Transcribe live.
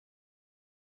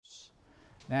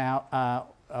Now,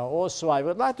 also I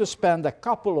would like to spend a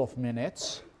couple of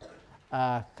minutes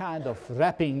kind of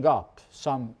wrapping up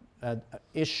some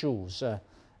issues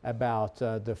about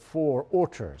the four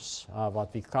authors,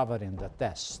 what we cover in the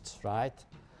test, right?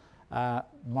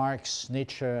 Marx,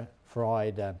 Nietzsche,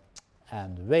 Freud,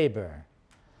 and Weber.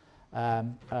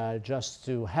 Just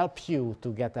to help you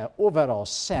to get an overall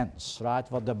sense, right,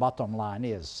 what the bottom line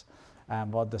is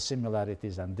and what the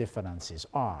similarities and differences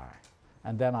are.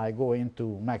 And then I go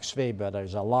into Max Weber.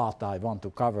 There's a lot I want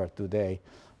to cover today.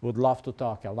 Would love to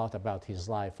talk a lot about his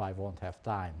life. I won't have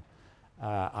time.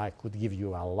 I could give you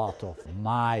a lot of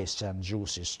nice and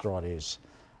juicy stories,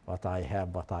 what I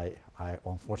have, but I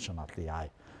unfortunately,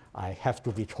 I have to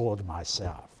withhold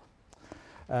myself.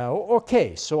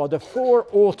 Okay, so the four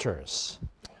authors.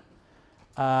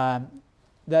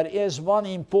 There is one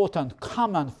important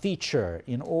common feature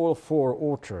in all four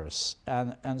authors,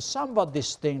 and somewhat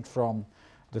distinct from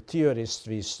the theorists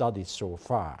we studied so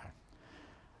far.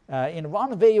 In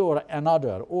one way or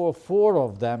another, all four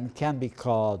of them can be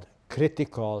called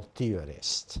critical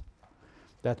theorists.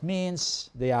 That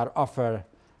means they offer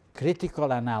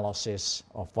critical analysis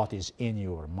of what is in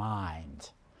your mind.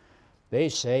 They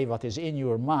say what is in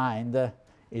your mind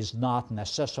is not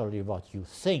necessarily what you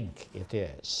think it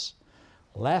is.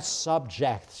 Let's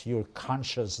subject your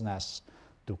consciousness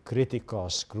to critical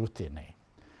scrutiny.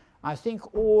 I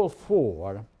think all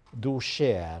four do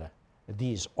share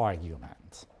these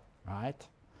arguments, right?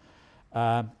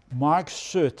 Marx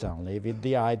certainly with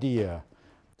the idea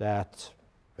that,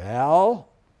 well,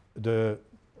 the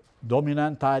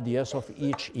dominant ideas of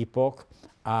each epoch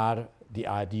are the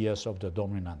ideas of the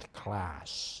dominant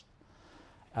class.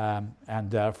 And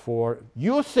therefore,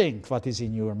 you think what is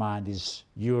in your mind is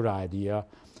your idea.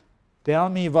 Tell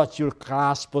me what your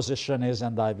class position is,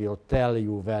 and I will tell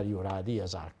you where your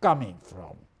ideas are coming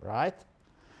from, right?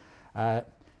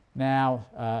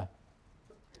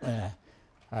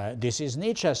 This is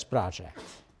Nietzsche's project.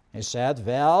 He said,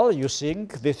 well, you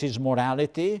think this is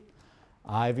morality.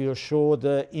 I will show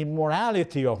the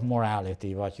immorality of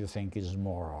morality, what you think is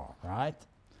moral, right?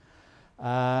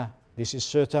 This is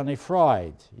certainly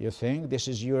Freud. You think this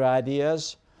is your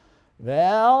ideas?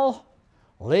 Well,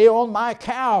 lay on my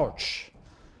couch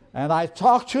and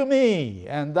talk to me,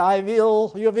 and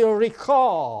you will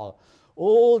recall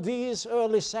all these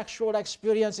early sexual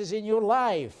experiences in your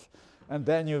life, and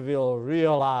then you will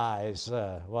realize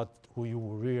who you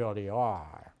really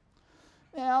are.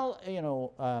 Well, you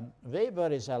know,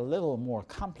 Weber is a little more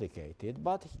complicated,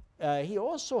 but he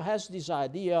also has this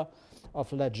idea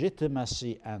of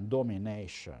legitimacy and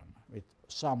domination. With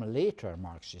some later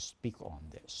Marxists speak on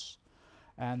this.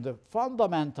 And the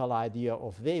fundamental idea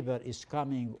of Weber is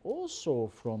coming also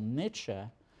from Nietzsche,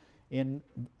 and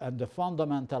the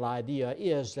fundamental idea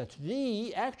is that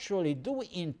we actually do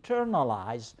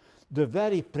internalize the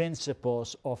very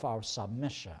principles of our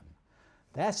submission.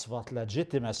 That's what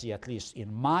legitimacy, at least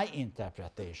in my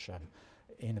interpretation,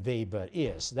 in Weber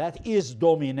is. That is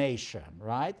domination,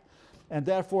 right? And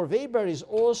therefore, Weber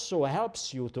also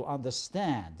helps you to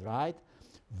understand, right,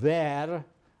 where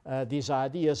these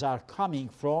ideas are coming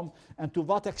from and to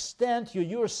what extent you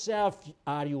yourself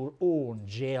are your own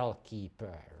jail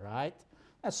keeper, right?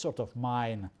 That's sort of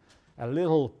mine, a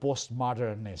little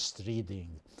postmodernist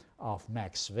reading of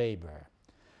Max Weber.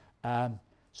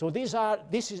 So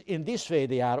in this way,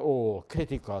 they are all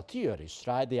critical theorists,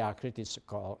 right? They are critiques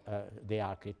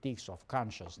of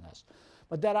consciousness.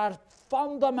 But there are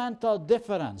fundamental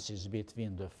differences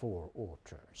between the four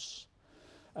authors.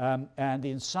 And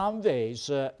in some ways,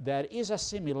 there is a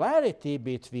similarity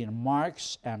between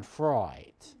Marx and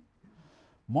Freud.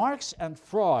 Marx and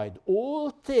Freud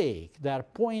all take their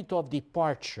point of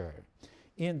departure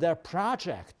in their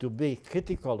project to be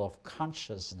critical of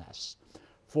consciousness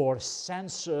for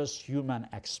sensuous human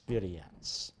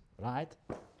experience, right?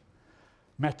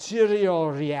 Material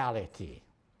reality.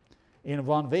 In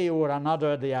one way or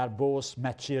another, they are both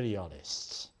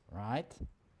materialists, right?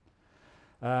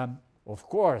 Of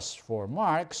course, for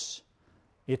Marx,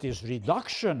 it is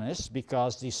reductionist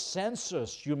because the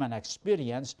sensuous human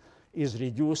experience is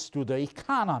reduced to the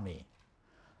economy.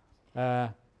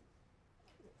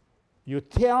 You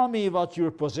tell me what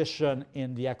your position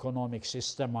in the economic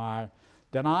system are,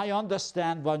 then I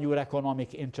understand what your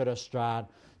economic interests are.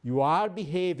 You are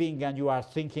behaving and you are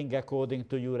thinking according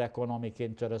to your economic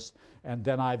interests, and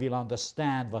then I will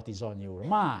understand what is on your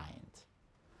mind.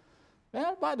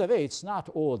 Well, by the way, it's not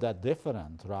all that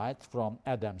different, right, from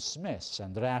Adam Smith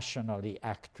and rationally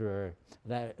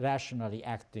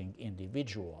acting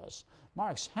individuals.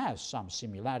 Marx has some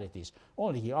similarities,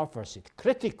 only he offers it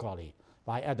critically,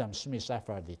 while Adam Smith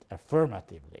offered it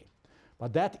affirmatively.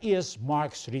 But that is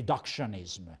Marx's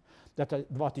reductionism, that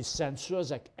what is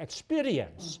sensuous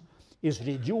experience is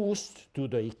reduced to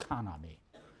the economy.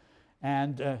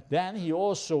 And then he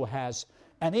also has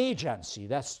an agency.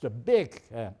 That's the big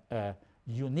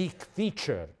unique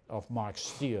feature of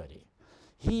Marx's theory.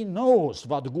 He knows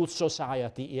what good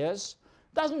society is,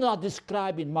 does not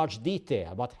describe in much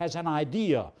detail, but has an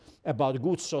idea about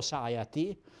good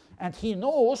society, and he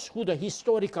knows who the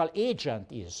historical agent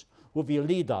is who will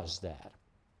lead us there.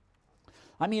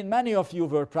 I mean, many of you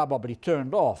were probably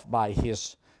turned off by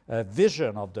his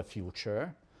vision of the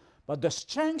future, but the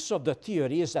strength of the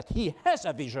theory is that he has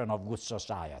a vision of good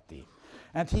society,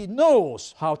 and he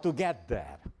knows how to get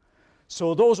there.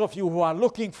 So those of you who are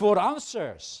looking for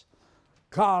answers,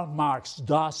 Karl Marx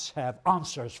does have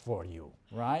answers for you,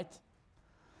 right?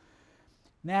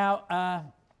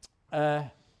 Now,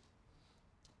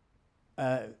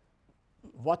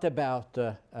 what about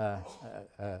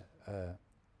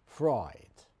Freud?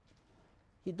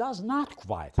 He does not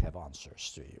quite have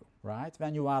answers to you, right?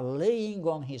 When you are laying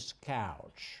on his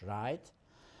couch, right?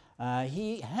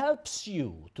 He helps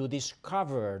you to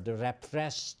discover the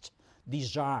repressed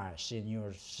desires in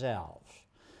yourself.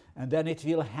 And then it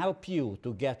will help you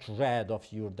to get rid of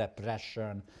your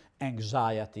depression,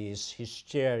 anxieties,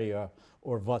 hysteria,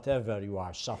 or whatever you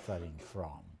are suffering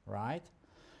from, right?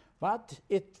 But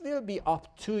it will be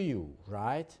up to you,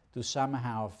 right, to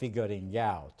somehow figuring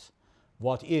out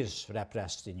what is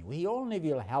repressed in you. He only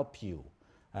will help you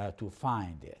to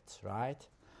find it, right?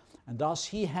 And does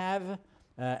he have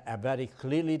a very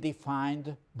clearly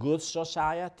defined good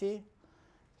society?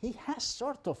 He has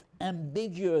sort of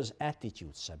ambiguous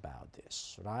attitudes about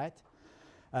this, right?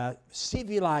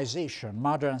 Civilization,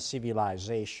 modern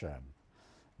civilization,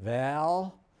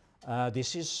 well,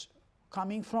 this is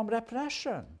coming from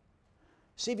repression.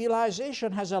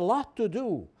 Civilization has a lot to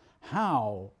do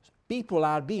how people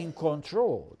are being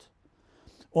controlled.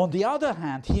 On the other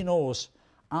hand, he knows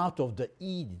out of the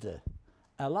id,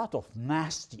 a lot of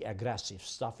nasty, aggressive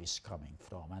stuff is coming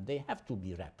from, and they have to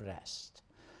be repressed.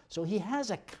 So he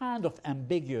has a kind of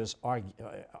ambiguous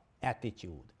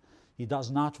attitude. He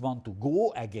does not want to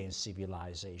go against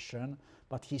civilization,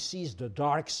 but he sees the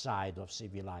dark side of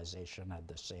civilization at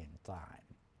the same time.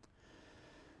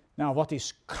 Now, what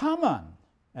is common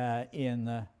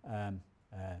in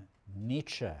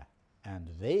Nietzsche and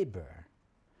Weber,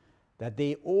 that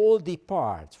they all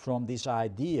depart from this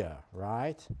idea,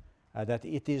 right, that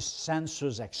it is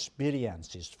sensuous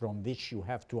experiences from which you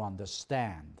have to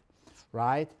understand,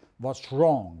 right, what's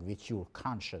wrong with your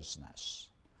consciousness.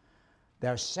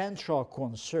 Their central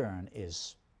concern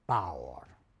is power,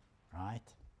 right?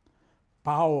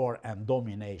 Power and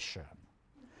domination.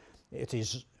 It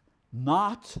is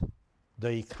not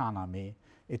the economy,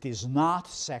 it is not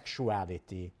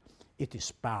sexuality, it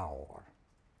is power.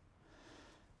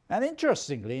 And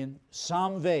interestingly, in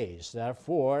some ways,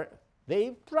 therefore,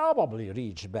 they probably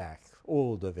reach back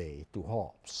all the way to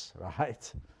Hobbes,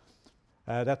 right?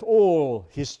 That all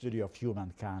history of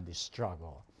humankind is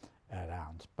struggle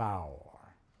around power.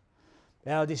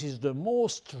 Well, this is the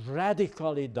most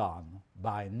radically done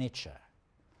by Nietzsche,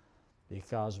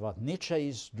 because what Nietzsche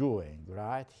is doing,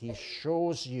 right, he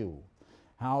shows you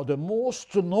how the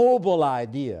most noble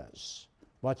ideas,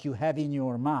 what you have in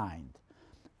your mind,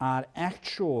 are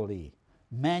actually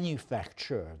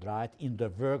manufactured, right, in the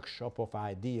workshop of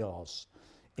ideals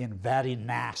in very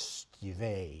nasty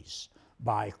ways,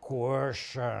 by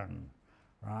coercion,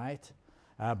 right,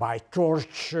 by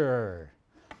torture.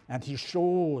 And he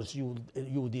shows you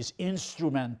this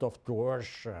instrument of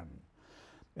coercion.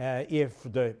 If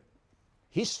the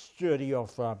history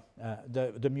of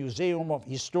the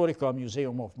historical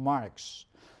museum of Marx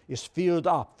is filled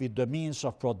up with the means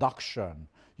of production,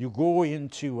 you go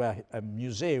into a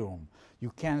museum,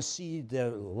 you can see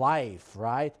the life,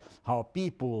 right? How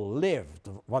people lived,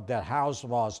 what their house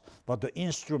was, what the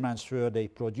instruments were they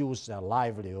produced their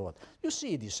livelihood. You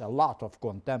see this a lot of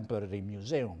contemporary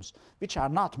museums, which are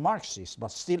not Marxist,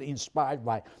 but still inspired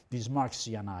by this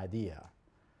Marxian idea.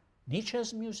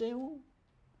 Nietzsche's museum?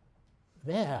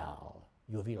 Well,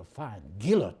 you will find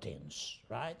guillotines,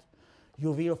 right?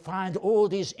 You will find all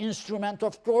these instruments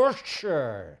of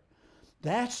torture.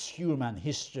 That's human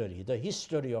history, the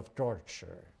history of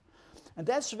torture. And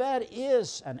that's where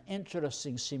is an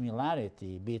interesting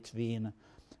similarity between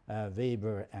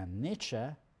Weber and Nietzsche,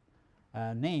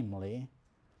 namely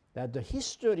that the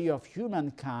history of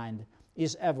humankind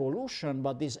is evolution,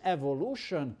 but this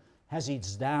evolution has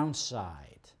its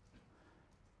downside.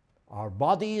 Our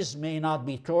bodies may not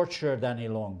be tortured any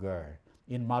longer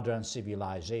in modern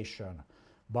civilization,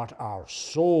 but our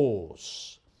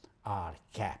souls are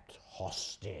kept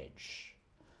hostage.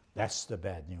 That's the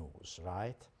bad news,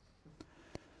 right?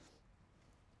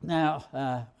 Now,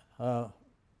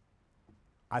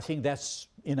 I think that's,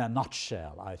 in a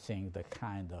nutshell, I think the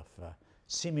kind of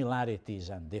similarities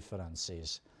and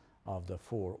differences of the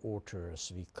four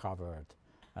authors we covered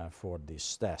for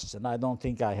this test. And I don't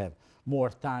think I have more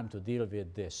time to deal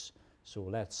with this, so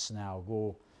let's now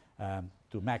go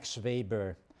to Max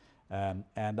Weber.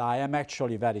 And I am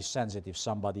actually very sensitive.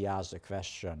 Somebody asked the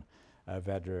question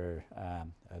whether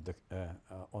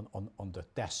on the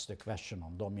test, the question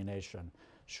on domination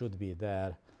should be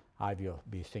there. I will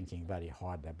be thinking very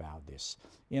hard about this.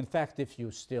 In fact, if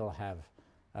you still have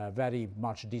very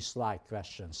much disliked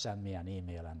questions, send me an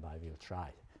email and I will try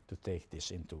to take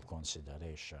this into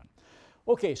consideration.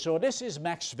 Okay, so this is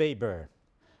Max Weber,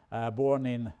 born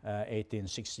in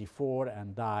 1864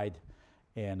 and died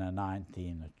in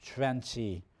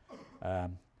 1920.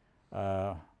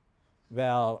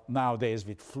 Well, nowadays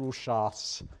with flu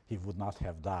shots, he would not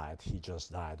have died. He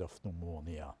just died of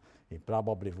pneumonia. He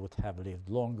probably would have lived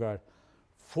longer.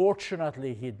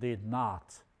 Fortunately, he did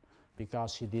not,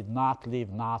 because he did not leave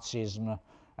Nazism,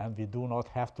 and we do not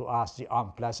have to ask the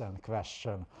unpleasant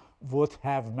question, would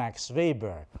have Max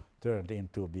Weber turned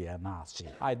into be a Nazi?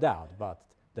 I doubt, but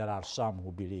there are some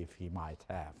who believe he might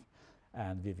have,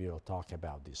 and we will talk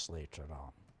about this later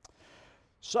on.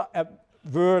 So a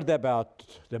word about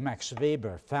the Max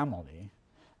Weber family.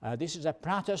 This is a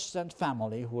Protestant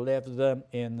family who lived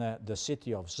in the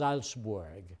city of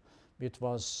Salzburg, which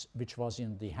was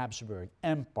in the Habsburg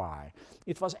Empire.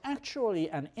 It was actually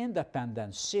an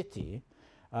independent city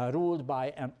ruled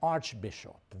by an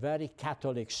archbishop, very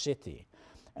Catholic city.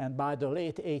 And by the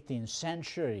late 18th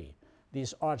century,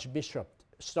 this archbishop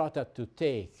started to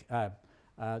take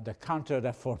the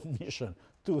Counter-Reformation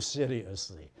too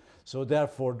seriously. So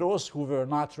therefore, those who were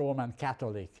not Roman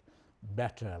Catholic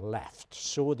better left.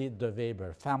 So did the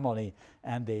Weber family,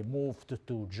 and they moved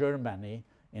to Germany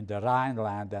in the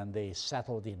Rhineland, and they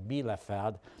settled in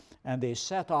Bielefeld, and they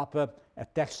set up a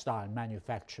textile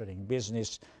manufacturing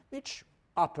business which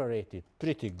operated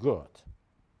pretty good.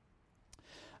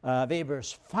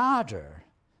 Weber's father,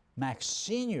 Max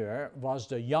Sr., was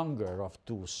the younger of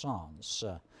two sons.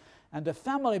 And the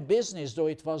family business, though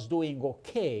it was doing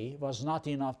okay, was not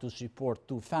enough to support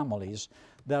two families.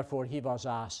 Therefore, he was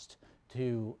asked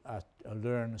to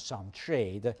learn some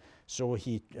trade. So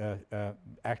he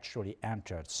actually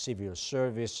entered civil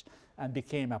service and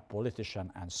became a politician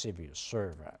and civil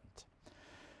servant.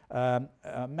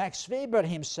 Max Weber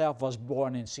himself was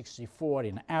born in '64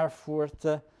 in Erfurt,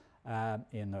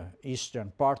 in the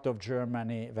eastern part of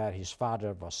Germany, where his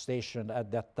father was stationed at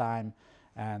that time,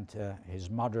 and his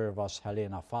mother was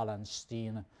Helena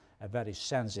Fallenstein, a very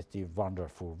sensitive,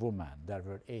 wonderful woman. There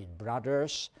were 8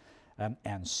 brothers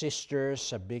and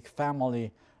sisters, a big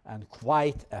family, and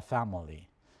quite a family.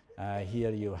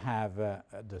 Here you have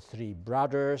the 3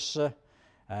 brothers,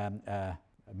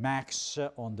 Max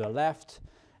on the left,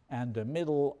 and the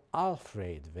middle,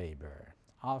 Alfred Weber.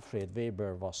 Alfred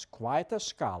Weber was quite a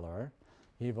scholar.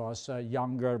 He was a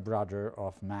younger brother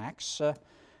of Max,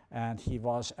 and he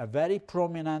was a very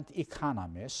prominent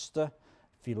economist,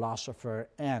 philosopher,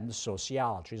 and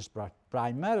sociologist, but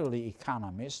primarily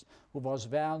economist, who was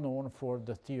well known for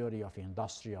the theory of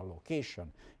industrial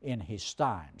location in his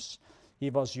times. He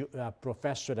was a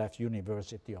professor at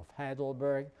University of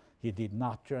Heidelberg. He did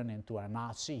not turn into a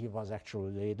Nazi. He was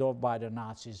actually laid off by the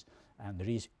Nazis and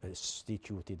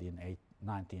restituted in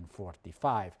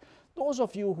 1945. Those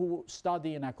of you who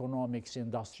study in economics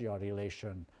industrial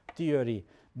relation theory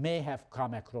may have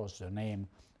come across the name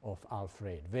of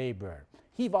Alfred Weber.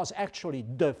 He was actually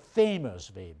the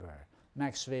famous Weber.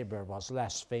 Max Weber was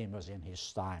less famous in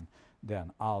his time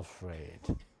than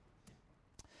Alfred.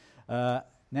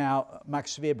 Now,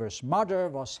 Max Weber's mother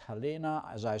was Helena,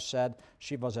 as I said.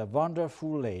 She was a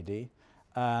wonderful lady.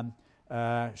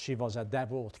 She was a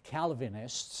devout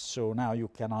Calvinist, so now you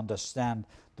can understand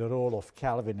the role of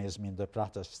Calvinism in the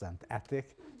Protestant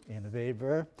Ethic in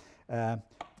Weber,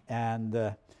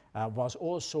 and was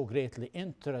also greatly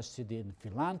interested in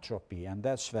philanthropy, and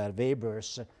that's where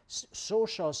Weber's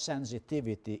social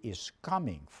sensitivity is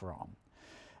coming from.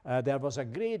 There was a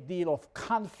great deal of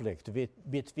conflict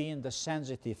between the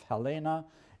sensitive Helena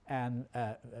and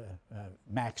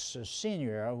Max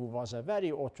Sr., who was a very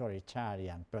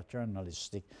authoritarian,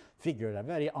 paternalistic figure, a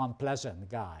very unpleasant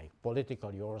guy,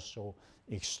 politically also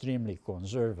extremely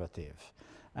conservative.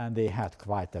 And they had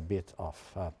quite a bit of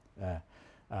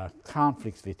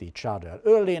conflict with each other.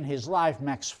 Early in his life,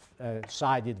 Max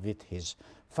sided with his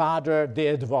father,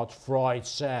 did what Freud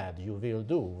said you will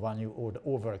do when you would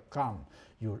overcome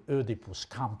your Oedipus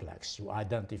complex. You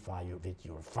identify with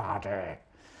your father.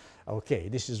 Okay,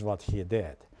 this is what he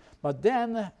did. But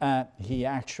then he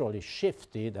actually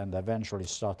shifted and eventually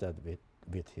started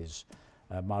with his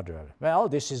mother. Well,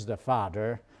 this is the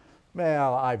father.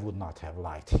 Well, I would not have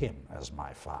liked him as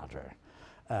my father.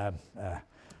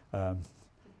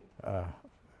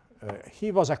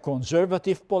 He was a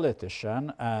conservative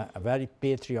politician, a very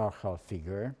patriarchal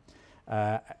figure.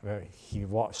 He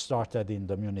started in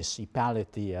the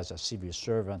municipality as a civil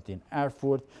servant in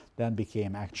Erfurt, then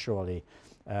became actually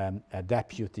a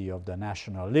deputy of the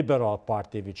National Liberal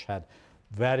Party, which had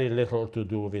very little to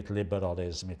do with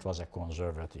liberalism. It was a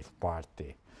conservative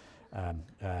party.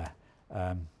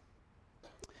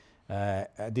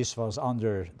 This was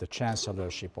under the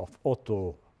chancellorship of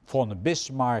Otto von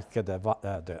Bismarck,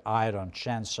 the Iron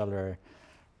Chancellor,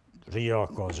 real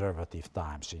conservative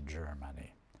times in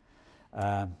Germany.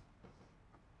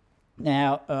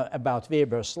 Now, about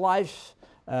Weber's life,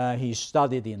 he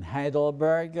studied in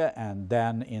Heidelberg and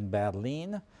then in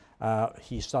Berlin.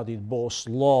 He studied both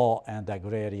law and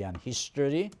agrarian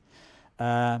history.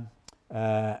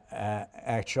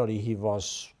 Actually, he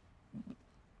was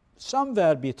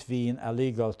somewhere between a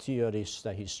legal theorist,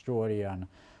 a historian,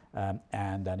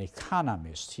 and an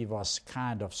economist. He was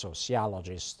kind of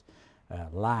sociologist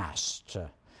last.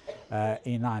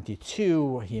 In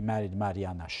 1992, he married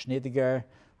Marianna Schnitger,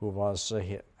 who was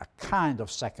a kind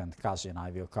of second cousin.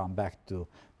 I will come back to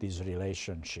this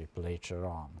relationship later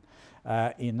on.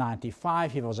 In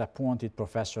 1995, he was appointed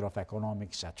professor of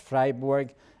economics at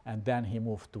Freiburg, and then he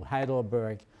moved to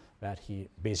Heidelberg, where he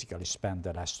basically spent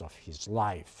the rest of his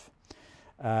life.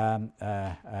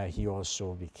 He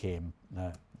also became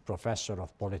professor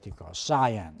of political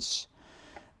science.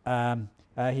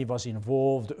 He was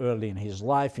involved early in his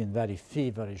life in very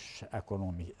feverish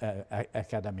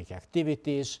academic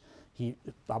activities. He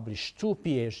published 2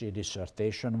 PhD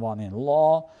dissertations, one in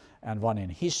law and one in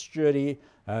history.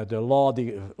 The law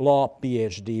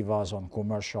PhD was on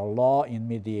commercial law in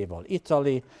medieval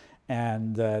Italy,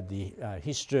 and the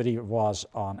history was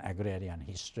on agrarian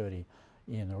history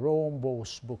in Rome.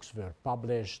 Both books were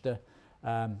published,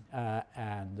 and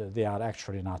they are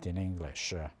actually not in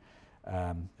English.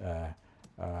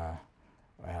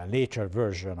 A later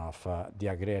version of the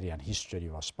agrarian history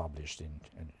was published in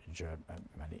Germany.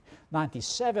 In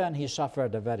 1997, he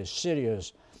suffered a very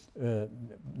serious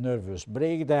nervous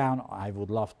breakdown. I would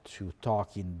love to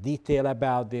talk in detail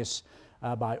about this.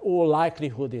 By all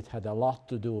likelihood, it had a lot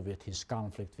to do with his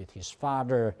conflict with his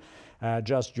father.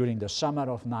 Just during the summer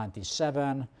of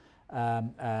 1997,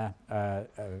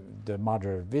 the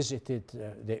mother visited,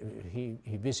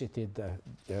 he visited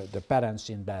the parents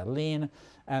in Berlin,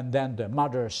 and then the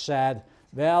mother said,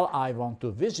 well, I want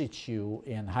to visit you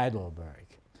in Heidelberg.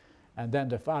 And then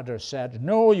the father said,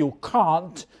 no, you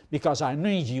can't, because I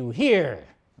need you here,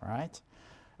 right?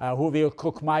 Who will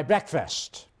cook my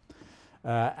breakfast?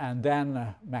 And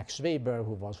then Max Weber,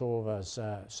 who was always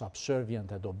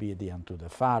subservient and obedient to the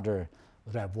father,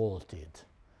 revolted.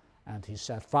 And he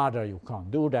said, Father, you can't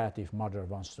do that. If mother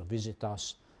wants to visit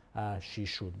us, she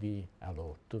should be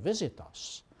allowed to visit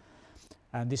us.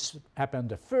 And this happened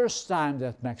the first time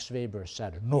that Max Weber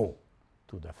said no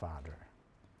to the father.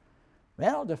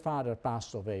 Well, the father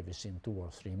passed away within 2 or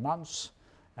 3 months,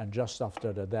 and just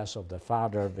after the death of the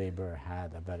father, Weber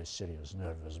had a very serious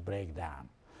nervous breakdown.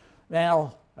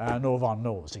 Well, no one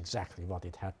knows exactly what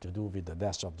it had to do with the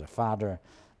death of the father,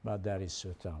 but there is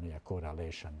certainly a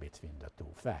correlation between the 2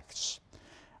 facts.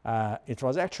 It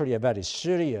was actually a very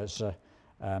serious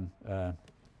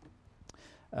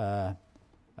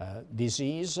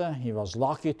disease. He was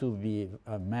lucky to be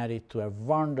married to a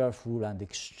wonderful and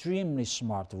extremely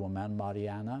smart woman,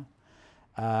 Marianna.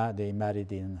 They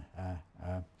married in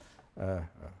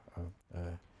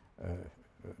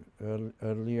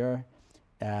earlier.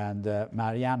 And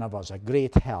Marianna was a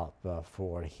great help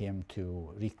for him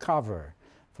to recover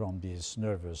from this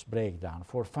nervous breakdown.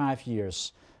 For 5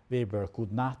 years, Weber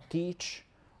could not teach,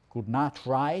 could not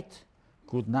write,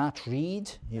 could not read.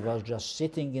 He was just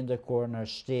sitting in the corner,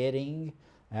 staring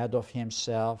ahead of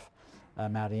himself.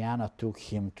 Marianna took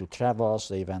him to travels.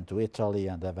 They went to Italy,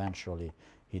 and eventually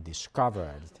he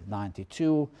discovered. In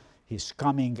 1992, he's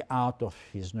coming out of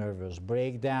his nervous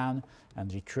breakdown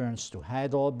and returns to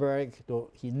Heidelberg, though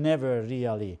he never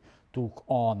really took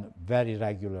on very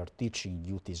regular teaching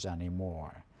duties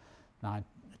anymore.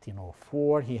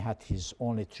 1904, he had his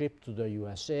only trip to the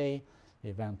USA.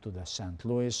 He went to the St.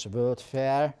 Louis World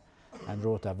Fair and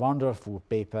wrote a wonderful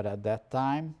paper at that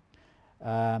time.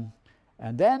 And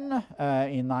then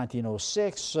in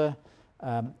 1906,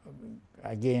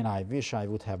 again, I wish I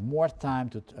would have more time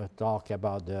to talk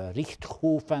about the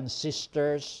Richthofen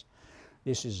sisters.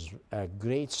 This is a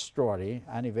great story.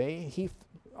 Anyway, he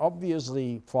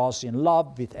obviously falls in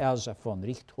love with Elsa von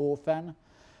Richthofen.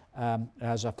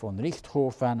 Elsa von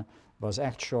Richthofen was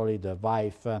actually the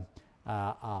wife of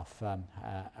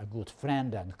a good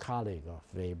friend and colleague of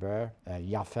Weber,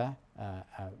 Jaffe,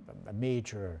 a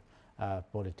major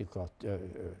political,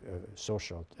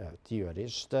 social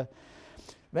theorist.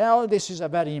 Well, this is a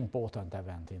very important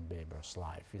event in Weber's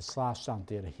life. It lasts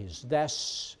until his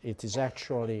death. It is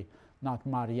actually not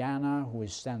Mariana who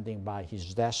is standing by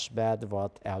his deathbed,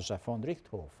 but Elsa von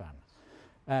Richthofen.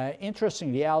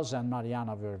 Interestingly, Elsa and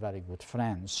Mariana were very good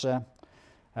friends.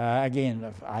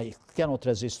 Again, I cannot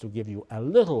resist to give you a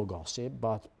little gossip,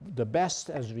 but the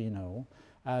best, as we know,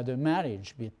 the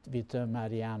marriage with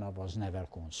Mariana was never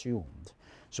consumed.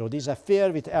 So this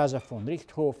affair with Elsa von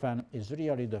Richthofen is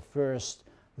really the first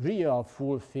real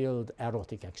fulfilled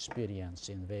erotic experience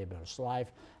in Weber's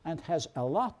life, and has a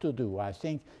lot to do, I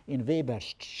think, in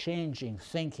Weber's changing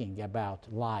thinking about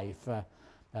life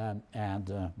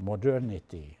and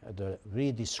modernity, the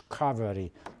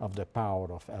rediscovery of the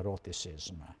power of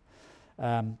eroticism.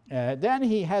 Then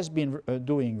he has been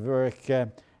doing work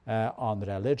on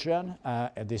religion.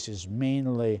 This is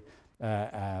mainly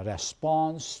a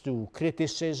response to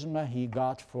criticism he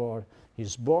got for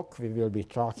his book. We will be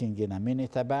talking in a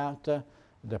minute about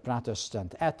the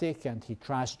Protestant Ethic, and he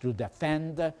tries to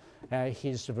defend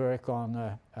his work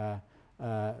on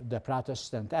the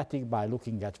Protestant Ethic by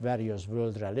looking at various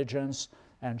world religions,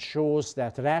 and shows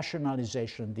that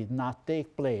rationalization did not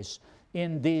take place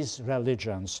in these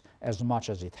religions as much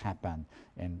as it happened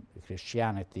in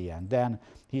Christianity. And then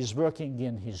he's working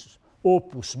in his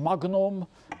opus magnum,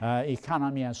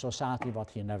 Economy and Society, but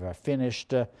he never finished,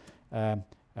 died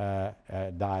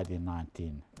in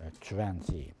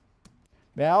 1920.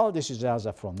 Well, this is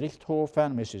Elsa von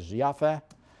Richthofen, Mrs. Jaffe.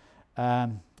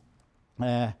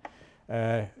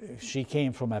 She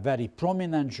came from a very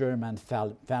prominent German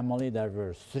family. There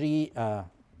were three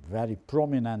very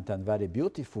prominent and very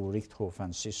beautiful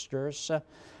Richthofen sisters.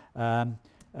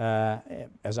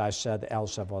 As I said,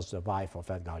 Elsa was the wife of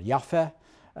Edgar Jaffe.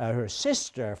 Her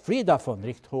sister, Frieda von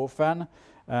Richthofen,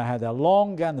 had a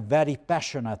long and very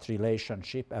passionate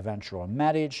relationship, eventual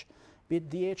marriage, with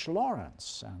D.H.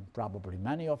 Lawrence. And probably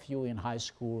many of you in high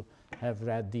school have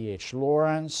read D.H.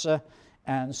 Lawrence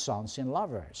and Sons in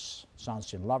Lovers.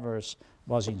 Sons in Lovers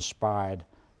was inspired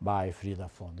by Frieda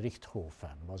von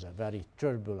Richthofen. It was a very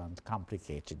turbulent,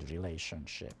 complicated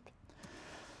relationship.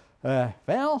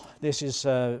 Well, this is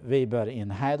Weber in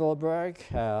Heidelberg,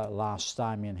 last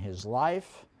time in his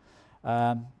life.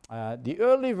 The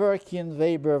early work in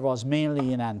Weber was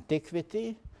mainly in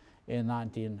antiquity. In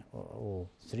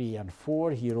 1903 and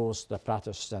 4, he wrote the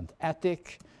Protestant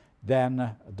Ethic,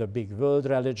 then the big world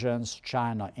religions,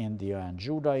 China, India, and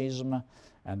Judaism,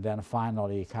 and then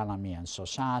finally Economy and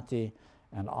Society,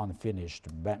 an unfinished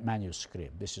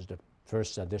manuscript. This is the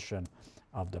first edition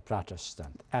of the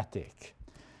Protestant Ethic.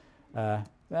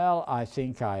 Well, I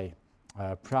think I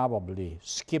probably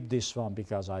skip this one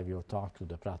because I will talk to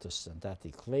the Protestant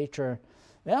Ethic later.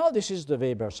 Well, this is the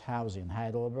Weber's house in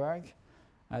Heidelberg.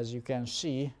 As you can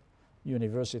see,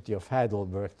 University of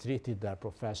Heidelberg treated their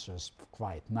professors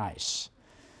quite nice.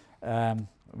 Mariana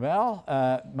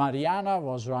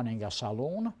was running a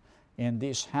salon in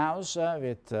this house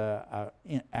with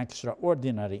an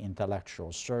extraordinary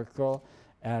intellectual circle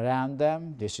around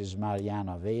them. This is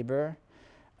Mariana Weber.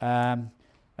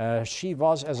 She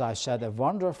was, as I said, a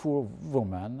wonderful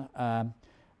woman.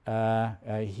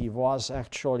 He was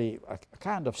actually a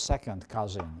kind of second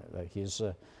cousin. His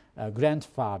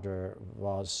grandfather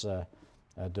was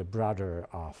the brother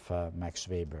of Max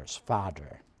Weber's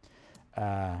father.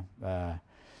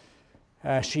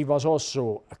 She was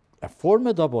also a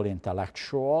formidable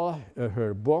intellectual.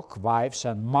 Her book, Wives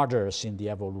and Mothers in the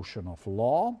Evolution of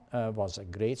Law, was a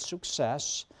great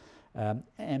success.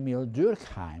 Emil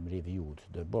Durkheim reviewed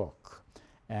the book.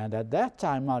 And at that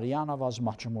time, Mariana was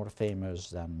much more famous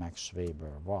than Max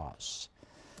Weber was.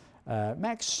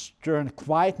 Max turned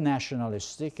quite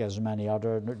nationalistic, as many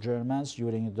other Germans,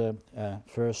 during the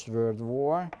First World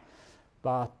War.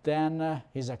 But then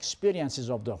his experiences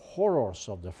of the horrors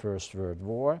of the First World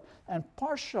War, and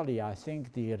partially, I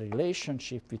think, the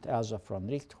relationship with Elsa von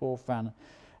Richthofen,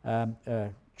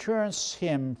 turns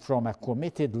him from a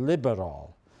committed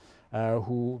liberal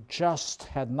who just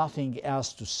had nothing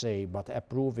else to say but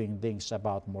approving things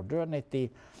about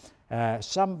modernity,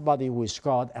 somebody who is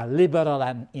called a liberal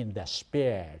and in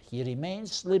despair. He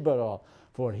remains liberal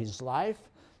for his life.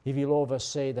 He will always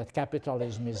say that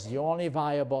capitalism is the only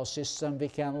viable system we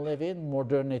can live in.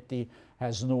 Modernity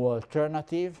has no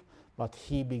alternative. but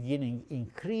he beginning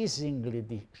increasingly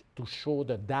to show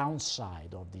the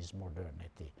downside of this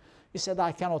modernity. He said,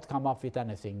 I cannot come up with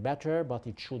anything better, but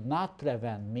it should not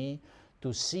prevent me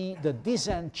to see the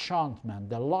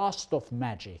disenchantment, the loss of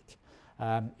magic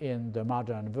in the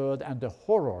modern world and the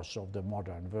horrors of the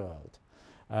modern world.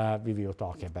 We will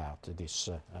talk about this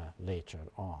later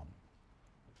on.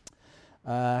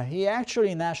 He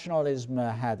actually, nationalism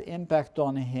had impact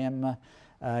on him.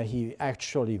 He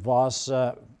actually was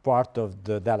part of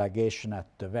the delegation at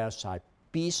the Versailles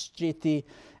Peace Treaty,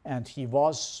 and he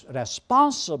was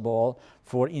responsible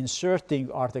for inserting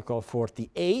Article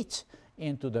 48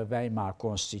 into the Weimar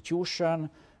Constitution,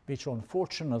 which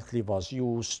unfortunately was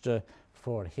used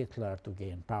for Hitler to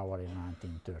gain power in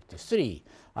 1933.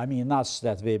 I mean, not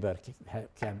that Weber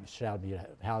shall be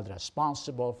held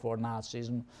responsible for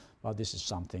Nazism, but this is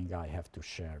something I have to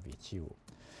share with you.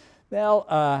 Well,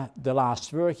 the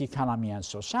last work, Economy and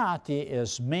Society,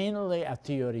 is mainly a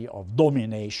theory of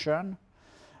domination,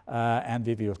 and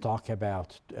we will talk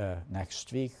about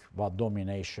next week what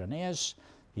domination is.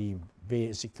 He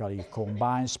basically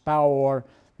combines power,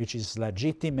 which is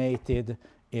legitimated,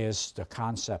 is the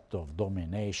concept of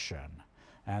domination.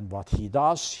 And what he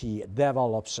does, he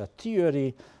develops a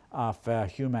theory of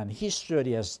human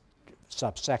history as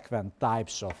subsequent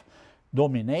types of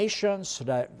dominations,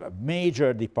 the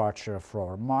major departure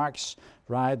from Marx,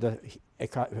 right? The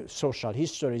social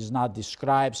history is not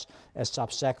described as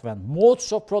subsequent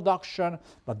modes of production,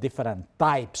 but different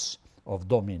types of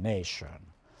domination.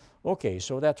 Okay,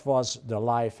 so that was the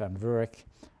life and work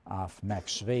of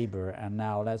Max Weber, and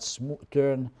now let's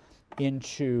turn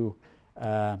into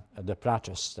the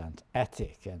Protestant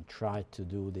ethic and try to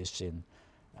do this in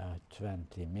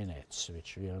 20 minutes,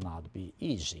 which will not be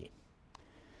easy.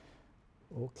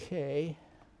 Okay.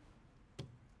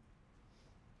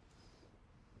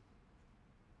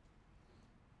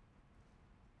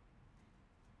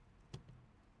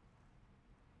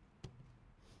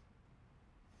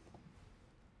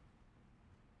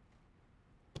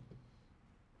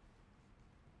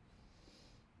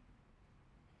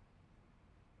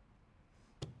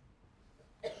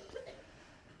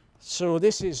 So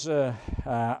this is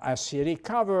as he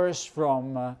recovers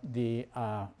from the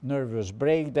nervous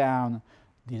breakdown.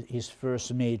 His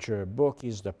first major book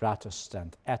is The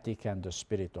Protestant Ethic and the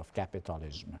Spirit of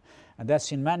Capitalism. And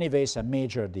that's in many ways a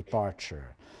major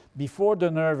departure. Before the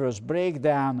nervous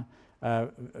breakdown,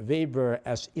 Weber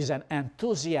is an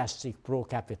enthusiastic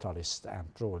pro-capitalist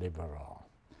and pro-liberal.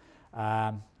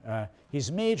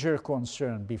 His major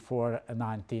concern before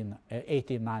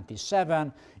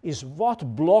 1897 is what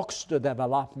blocks the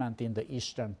development in the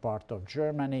eastern part of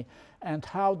Germany and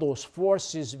how those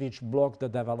forces which block the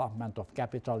development of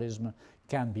capitalism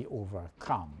can be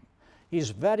overcome. He's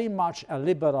very much a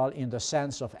liberal in the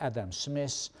sense of Adam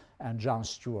Smith and John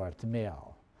Stuart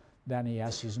Mill. Then he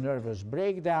has his nervous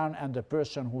breakdown, and the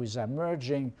person who is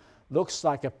emerging looks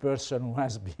like a person who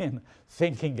has been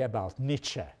thinking about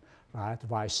Nietzsche, right,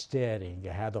 while staring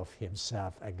ahead of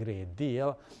himself a great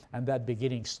deal, and that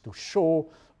begins to show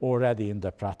already in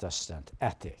the Protestant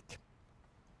Ethic.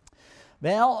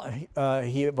 Well,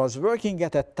 he was working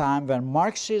at a time when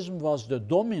Marxism was the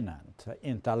dominant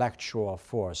intellectual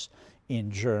force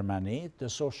in Germany. The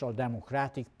Social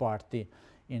Democratic Party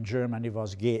in Germany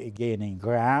was gaining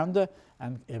ground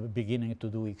and beginning to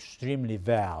do extremely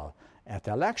well at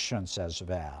elections as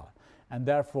well. And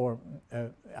therefore,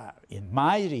 in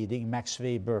my reading, Max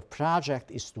Weber's project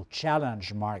is to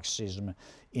challenge Marxism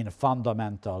in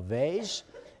fundamental ways,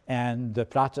 and the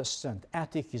Protestant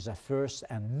Ethic is a first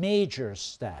and major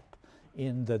step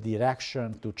in the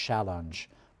direction to challenge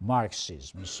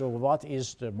Marxism. So what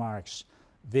is the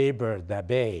Marx-Weber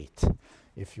debate?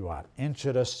 If you are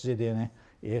interested in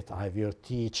it, I will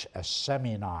teach a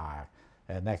seminar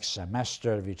next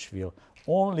semester which will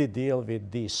only deal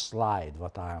with this slide,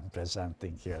 what I am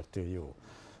presenting here to you.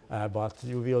 But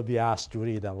you will be asked to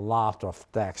read a lot of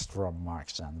text from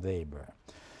Marx and Weber.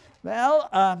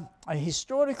 Well,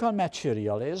 historical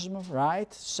materialism,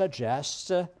 right, suggests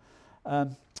that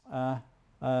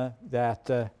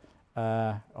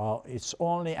it's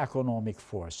only economic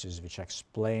forces which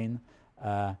explain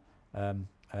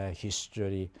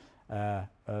history.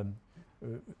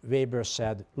 Weber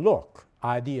said, look,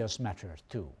 ideas matter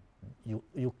too.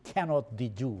 You cannot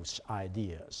deduce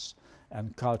ideas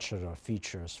and cultural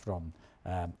features from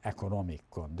economic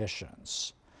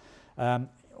conditions.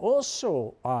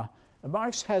 Also,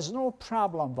 Marx has no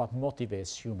problem what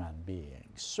motivates human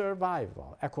beings.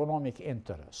 Survival, economic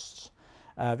interests.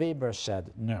 Weber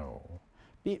said no.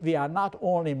 We are not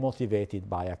only motivated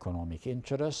by economic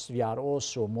interests, we are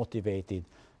also motivated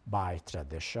by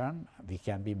tradition. We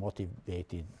can be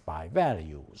motivated by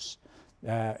values.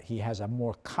 He has a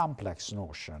more complex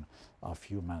notion of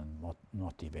human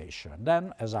motivation.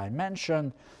 Then, as I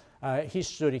mentioned,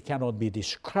 history cannot be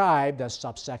described as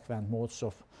subsequent modes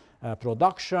of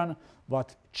production.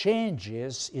 What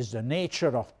changes is the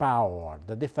nature of power,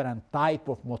 the different type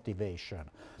of motivation.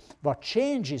 What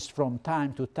changes from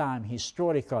time to time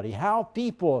historically, how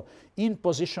people in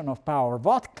position of power,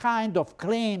 what kind of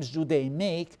claims do they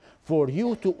make for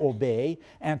you to obey,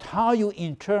 and how you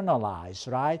internalize,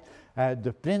 right,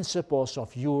 the principles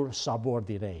of your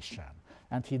subordination.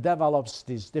 And he develops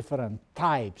these different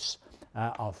types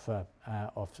of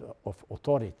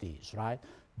authorities, right?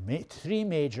 Three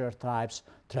major types: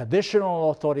 traditional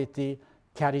authority,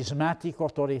 charismatic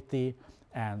authority,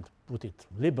 and put it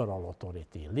liberal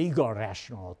authority, legal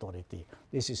rational authority.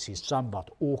 This is his somewhat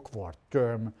awkward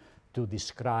term to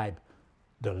describe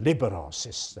the liberal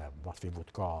system, what we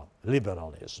would call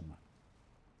liberalism.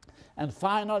 And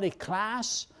finally,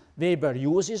 class. Weber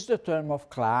uses the term of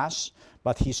class,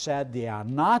 but he said they are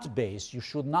not based, you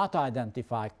should not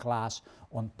identify class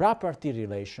on property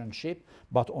relationship,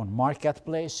 but on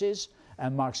marketplaces.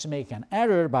 And Marx makes an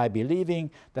error by believing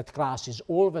that class has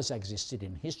always existed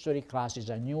in history. Class is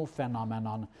a new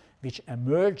phenomenon which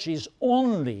emerges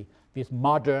only with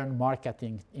modern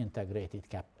marketing integrated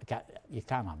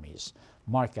economies,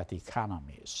 market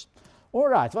economies. All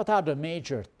right, what are the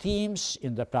major themes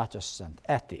in the Protestant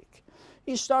ethic?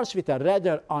 He starts with a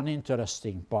rather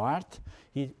uninteresting part.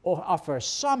 He offers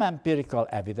some empirical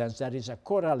evidence there is a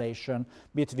correlation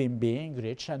between being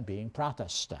rich and being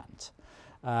Protestant.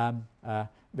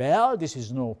 Well, this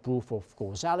is no proof of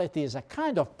causality. It's a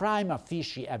kind of prima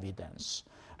facie evidence,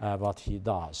 what he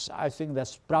does. I think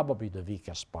that's probably the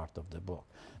weakest part of the book.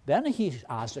 Then he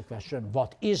asks the question,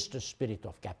 what is the spirit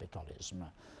of capitalism?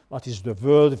 What is the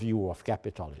worldview of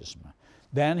capitalism?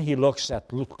 Then he looks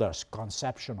at Luther's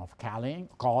conception of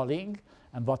calling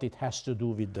and what it has to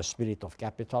do with the spirit of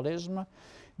capitalism.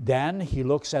 Then he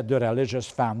looks at the religious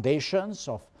foundations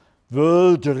of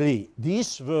worldly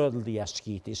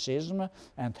asceticism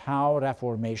and how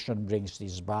Reformation brings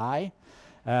this by.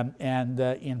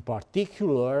 In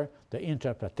particular, the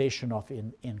interpretation of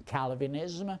in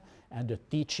Calvinism and the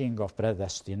teaching of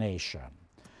predestination.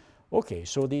 Okay,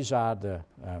 so these are the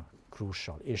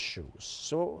crucial issues.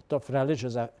 So of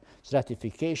religious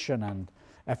stratification and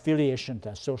affiliation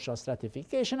to social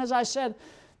stratification, as I said,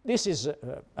 this is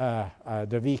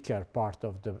the weaker part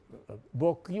of the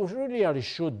book. You really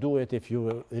should do it if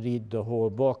you read the whole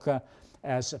book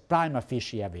as prima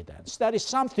facie evidence. There is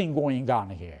something going on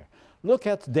here. Look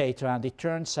at data, and it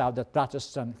turns out that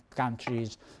Protestant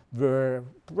countries were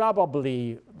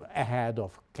probably ahead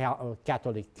of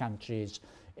Catholic countries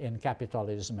in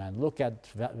capitalism, and look at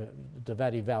the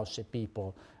very wealthy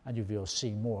people, and you will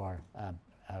see more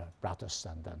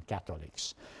Protestant than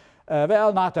Catholics.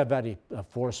 Well, not a very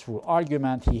forceful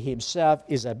argument. He himself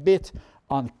is a bit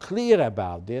unclear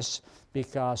about this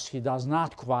because he does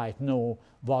not quite know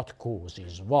what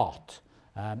causes what.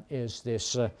 Is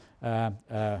this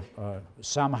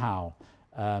somehow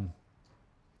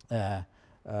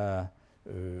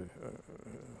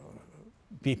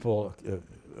people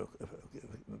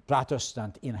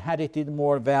Protestant inherited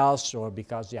more wealth, or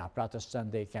because they are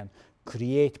Protestant they can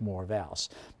create more wealth.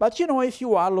 But you know, if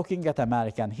you are looking at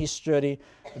American history,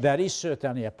 there is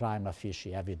certainly a prima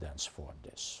facie evidence for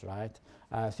this, right?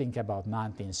 Think about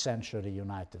 19th century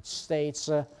United States,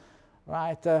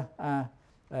 right?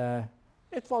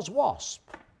 It was WASP,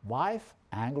 wife,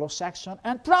 Anglo-Saxon,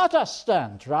 and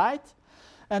Protestant, right?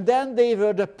 And then they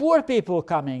were the poor people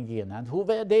coming in, and who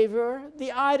were they? Were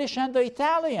the Irish and the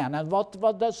Italian. And what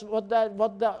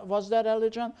was their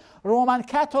religion? Roman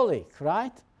Catholic,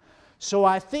 right? So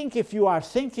I think if you are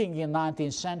thinking in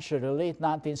 19th century, late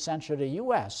 19th century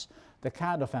U.S., the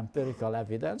kind of empirical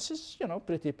evidence is, you know,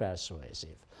 pretty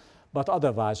persuasive. But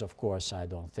otherwise, of course, I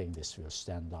don't think this will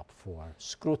stand up for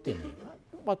scrutiny.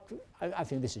 But I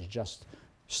think this is just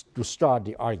to start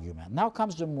the argument. Now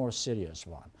comes the more serious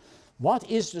one. What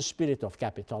is the spirit of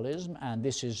capitalism? And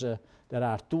this is, there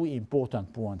are two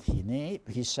important points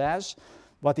he says.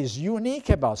 What is unique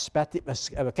about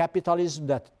capitalism,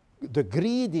 that the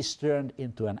greed is turned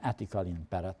into an ethical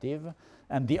imperative.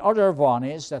 And the other one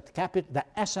is that the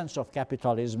essence of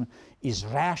capitalism is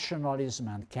rationalism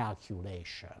and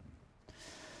calculation.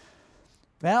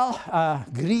 Well,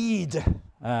 greed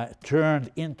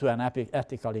turned into an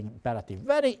ethical imperative.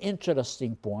 Very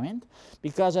interesting point,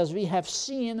 because as we have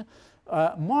seen,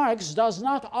 Marx does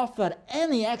not offer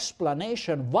any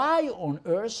explanation why on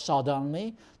earth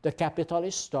suddenly the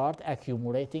capitalists start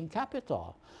accumulating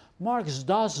capital. Marx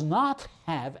does not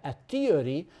have a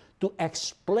theory to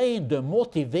explain the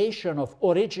motivation of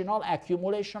original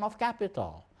accumulation of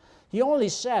capital. He only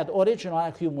said original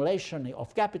accumulation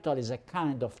of capital is a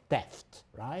kind of theft,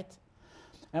 right?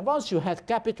 And once you had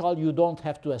capital, you don't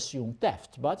have to assume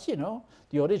theft. But, you know,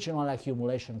 the original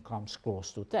accumulation comes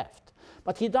close to theft.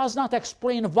 But he does not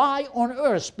explain why on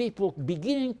earth people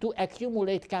beginning to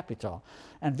accumulate capital.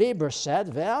 And Weber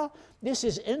said, well, this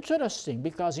is interesting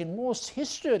because in most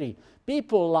history,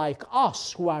 people like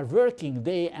us who are working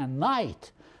day and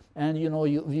night, and you know,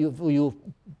 you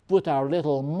put our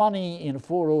little money in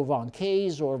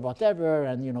 401ks or whatever,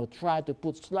 and you know, try to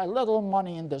put little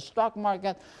money in the stock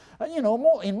market. You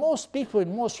know, in most people,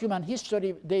 in most human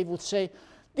history, they would say,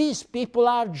 these people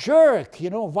are jerk, you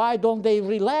know, why don't they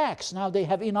relax? Now they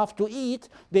have enough to eat,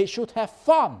 they should have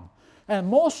fun. And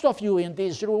most of you in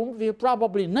this room will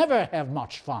probably never have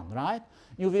much fun, right?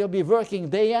 You will be working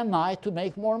day and night to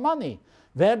make more money.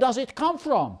 Where does it come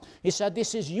from? He said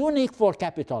this is unique for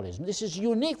capitalism. This is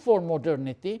unique for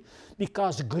modernity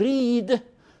because greed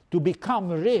to become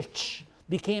rich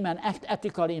became an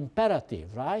ethical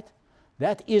imperative, right?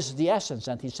 That is the essence.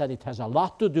 And he said it has a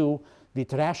lot to do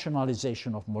with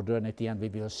rationalization of modernity, and we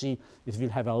will see it will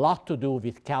have a lot to do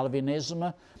with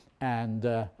Calvinism and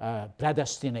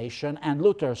predestination and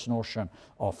Luther's notion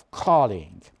of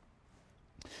calling.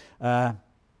 Well,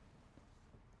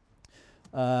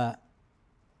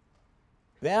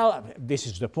 this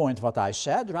is the point what I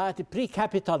said, right? The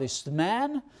pre-capitalist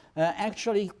man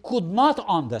actually could not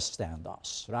understand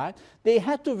us, right? They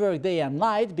had to work day and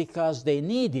night because they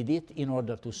needed it in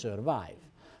order to survive.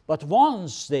 But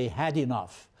once they had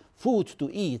enough food to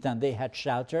eat and they had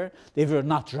shelter, they were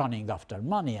not running after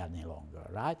money any longer,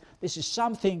 right? This is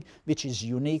something which is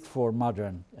unique for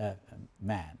modern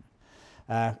man.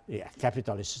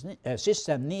 Capitalist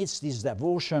system needs this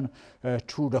devotion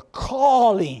to the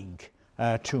calling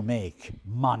to make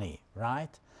money,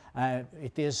 right?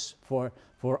 It is for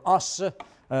us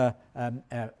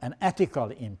an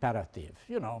ethical imperative,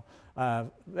 you know.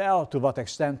 Well, to what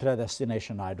extent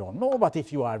predestination, I don't know, but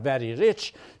if you are very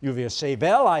rich, you will say,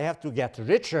 well, I have to get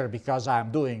richer because I'm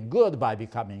doing good by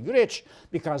becoming rich,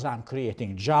 because I'm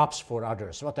creating jobs for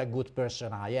others. What a good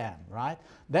person I am, right?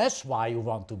 That's why you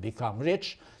want to become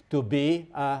rich, to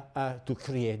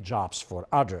create jobs for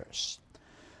others.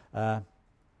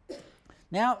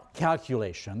 Now,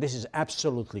 calculation. This is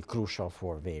absolutely crucial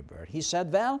for Weber. He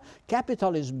said, well,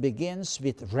 capitalism begins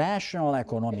with rational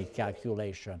economic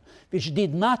calculation, which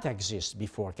did not exist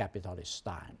before capitalist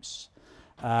times.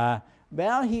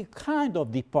 Well, he kind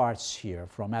of departs here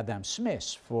from Adam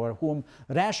Smith, for whom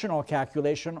rational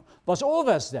calculation was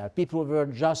always there. People were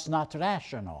just not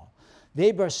rational.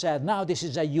 Weber said, now this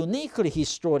is a uniquely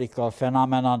historical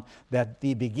phenomenon that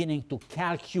we're beginning to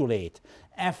calculate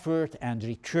effort and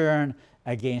return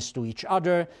against to each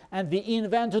other, and we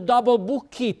invent double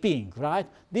bookkeeping, right?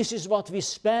 This is what we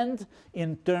spend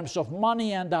in terms of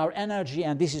money and our energy,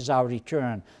 and this is our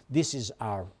return. This is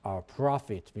our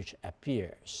profit which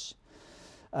appears.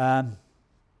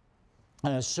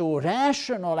 So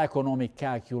rational economic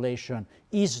calculation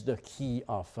is the key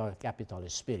of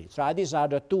capitalist spirit, right? These are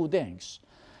the two things.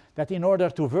 That in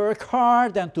order to work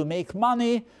hard and to make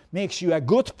money makes you a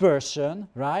good person,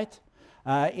 right?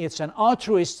 It's an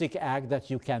altruistic act that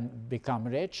you can become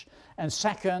rich. And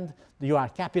second, you are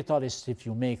capitalist if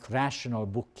you make rational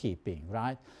bookkeeping,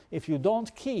 right? If you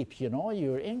don't keep, you know,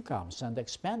 your incomes and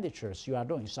expenditures, you are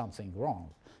doing something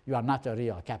wrong. You are not a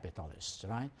real capitalist,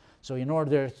 right? So in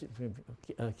order to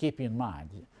keep in mind,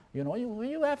 you know,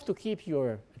 you have to keep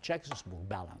your checkbook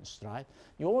balanced, right?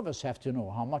 You always have to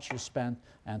know how much you spend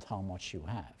and how much you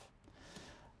have.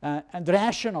 And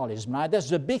rationalism, right?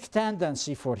 There's a big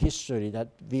tendency for history that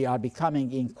we are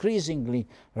becoming increasingly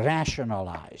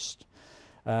rationalized,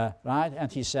 right?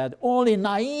 And he said, only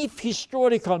naive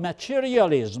historical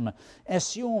materialism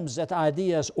assumes that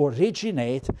ideas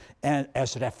originate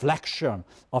as reflection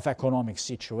of economic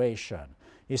situation.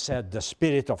 He said the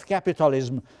spirit of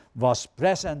capitalism was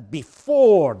present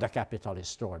before the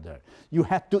capitalist order. You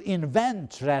had to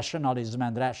invent rationalism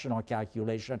and rational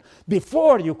calculation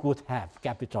before you could have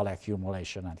capital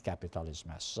accumulation and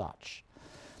capitalism as such.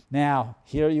 Now,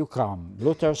 here you come.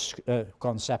 Luther's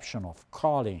conception of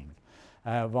calling.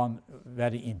 One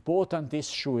very important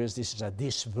issue is this is a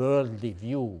this-worldly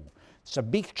view. It's a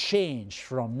big change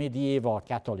from medieval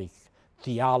Catholic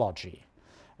theology.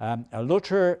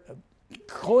 Luther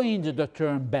coined the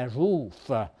term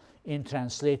Beruf in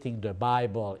translating the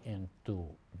Bible into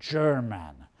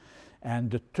German.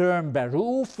 And the term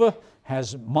Beruf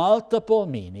has multiple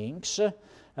meanings.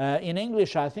 In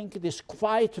English, I think it is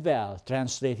quite well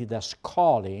translated as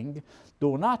calling,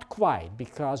 though not quite,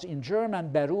 because in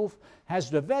German, Beruf has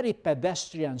the very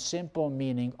pedestrian, simple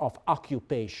meaning of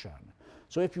occupation.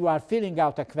 So if you are filling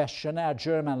out a questionnaire,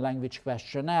 German language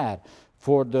questionnaire,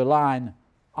 for the line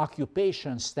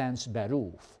occupation stands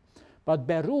Beruf. But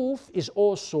Beruf is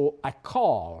also a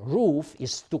call. Ruf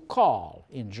is to call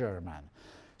in German.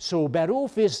 So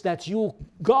Beruf is that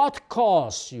God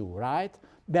calls you, right?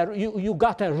 You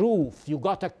got a roof, you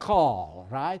got a call,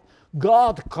 right?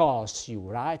 God calls you,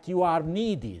 right? You are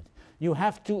needed. You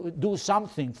have to do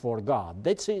something for God.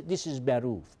 This is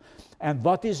Beruf. And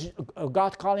what is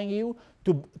God calling you?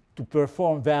 To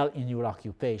perform well in your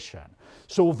occupation.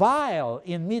 So while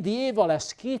in medieval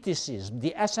asceticism,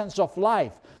 the essence of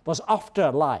life was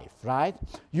afterlife, right?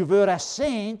 You were a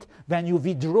saint when you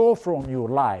withdraw from your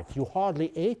life. You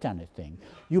hardly ate anything.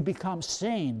 You become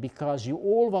saint because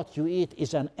all what you eat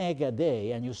is an egg a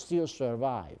day and you still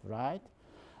survive, right?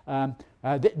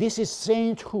 This is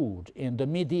sainthood in the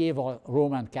medieval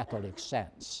Roman Catholic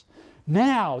sense.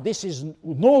 Now, this is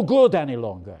no good any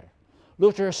longer.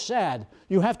 Luther said,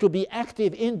 you have to be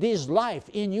active in this life,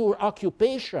 in your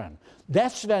occupation.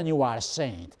 That's when you are a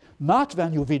saint, not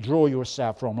when you withdraw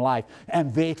yourself from life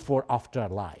and wait for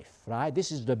afterlife, right?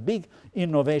 This is the big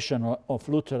innovation of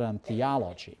Lutheran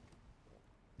theology.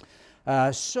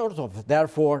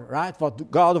 Therefore, right, what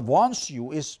God wants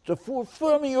you is to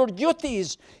fulfill your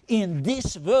duties in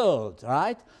this world,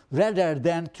 right, rather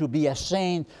than to be a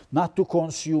saint, not to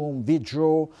consume,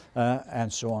 withdraw,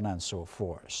 and so on and so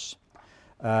forth.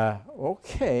 Now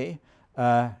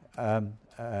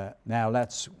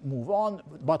let's move on.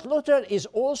 But Luther is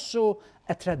also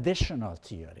a traditional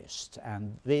theorist,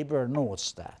 and Weber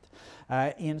notes that.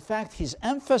 In fact, his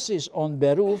emphasis on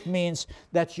Beruf means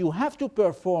that you have to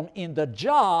perform in the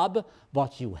job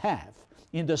what you have,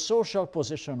 in the social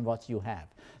position what you have.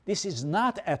 This is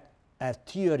not a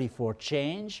theory for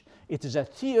change. It is a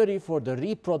theory for the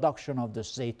reproduction of the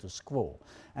status quo.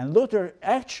 And Luther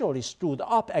actually stood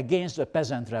up against the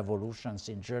peasant revolutions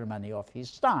in Germany of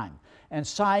his time and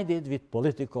sided with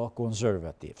political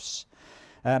conservatives.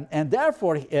 And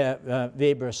therefore,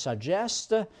 Weber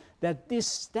suggests that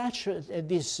this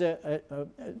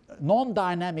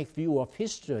non-dynamic view of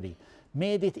history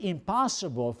made it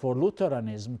impossible for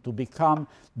Lutheranism to become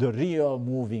the real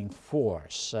moving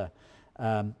force.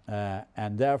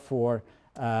 And therefore,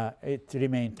 it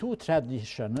remained too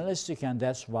traditionalistic, and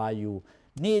that's why you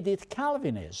needed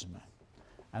Calvinism.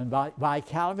 And why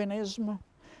Calvinism?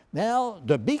 Well,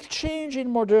 the big change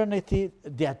in modernity,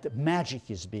 that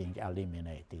magic is being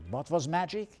eliminated. What was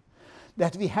magic?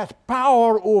 That we had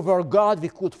power over God. We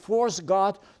could force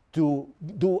God to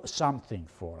do something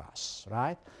for us,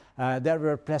 right? There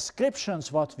were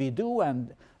prescriptions what we do,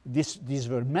 and these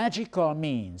were magical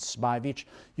means by which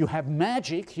you have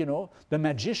magic, the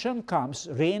magician comes,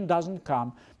 rain doesn't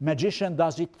come, magician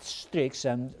does its tricks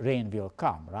and rain will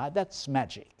come, right? That's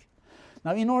magic.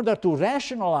 Now, in order to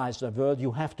rationalize the world, you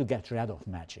have to get rid of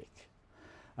magic.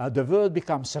 The world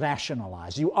becomes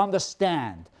rationalized. You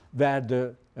understand where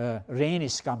the rain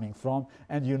is coming from,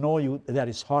 and there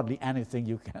is hardly anything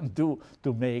you can do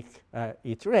to make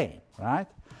it rain, right?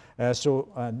 So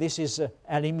this is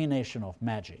elimination of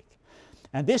magic.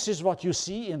 And this is what you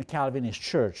see in the Calvinist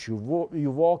church. You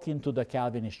walk into the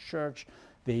Calvinist church,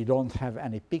 they don't have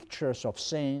any pictures of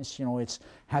saints. It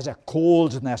has a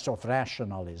coldness of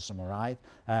rationalism, right,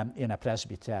 in a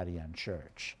Presbyterian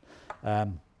church.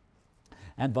 And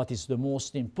what is the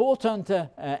most important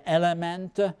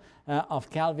element of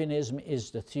Calvinism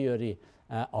is the theory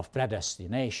of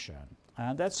predestination.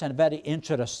 And that's a very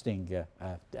interesting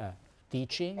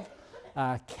teaching.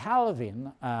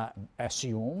 Calvin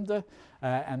assumed,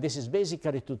 and this is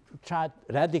basically to try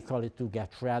radically to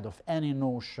get rid of any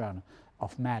notion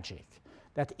of magic,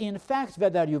 that in fact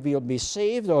whether you will be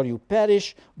saved or you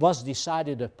perish was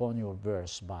decided upon your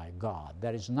birth by God.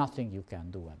 There is nothing you can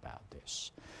do about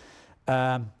this.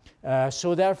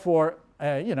 So therefore,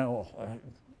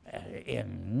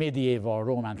 in medieval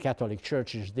Roman Catholic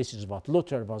churches, this is what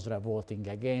Luther was revolting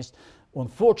against.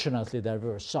 Unfortunately, there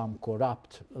were some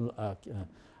corrupt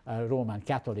Roman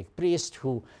Catholic priests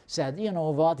who said, you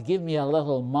know what, give me a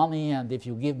little money, and if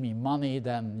you give me money,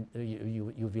 then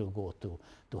you will go to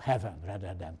heaven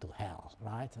rather than to hell,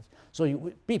 right?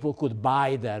 So people could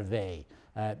buy their way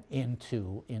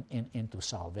into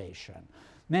salvation.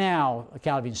 Now,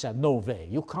 Calvin said, no way,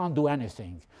 you can't do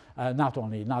anything. Not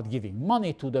only not giving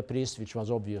money to the priest, which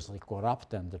was obviously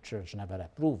corrupt and the church never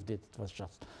approved it, it was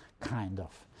just kind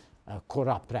of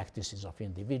corrupt practices of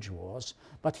individuals.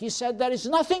 But he said there is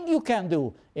nothing you can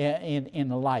do in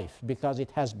life because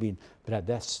it has been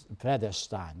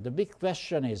predestined. The big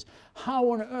question is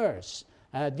how on earth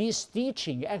this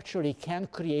teaching actually can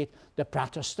create the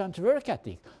Protestant work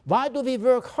ethic. Why do we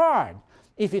work hard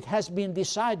if it has been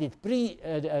decided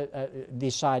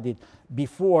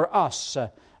before us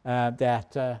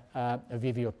that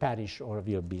we will perish or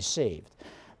will be saved?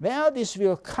 Well, this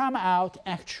will come out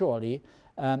actually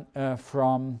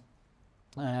from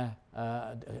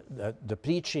the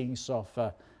preachings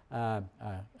of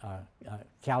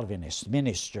Calvinist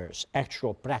ministers,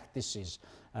 actual practices,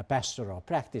 pastoral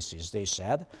practices. They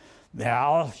said,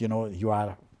 well, you know,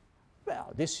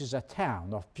 this is a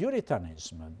town of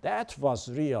Puritanism. That was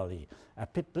really a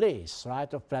place,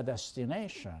 right, of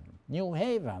predestination. New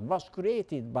Haven was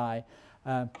created by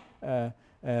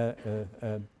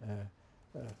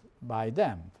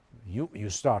them. You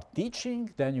start teaching,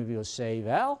 then you will say,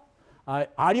 well,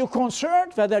 are you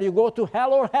concerned whether you go to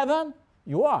hell or heaven?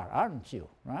 You are, aren't you,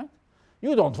 right?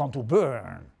 You don't want to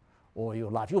burn all your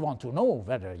life. You want to know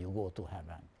whether you go to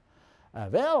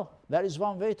heaven. Well, there is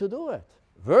one way to do it.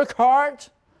 Work hard,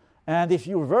 and if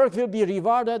your work will be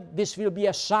rewarded, this will be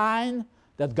a sign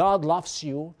that God loves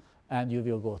you, and you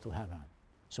will go to heaven.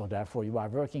 So therefore, you are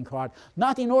working hard,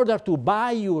 not in order to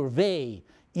buy your way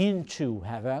into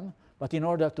heaven, but in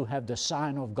order to have the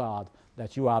sign of God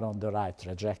that you are on the right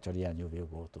trajectory and you will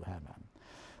go to heaven.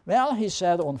 Well, he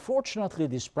said, unfortunately,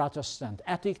 this Protestant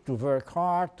ethic to work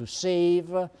hard, to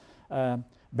save,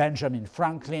 Benjamin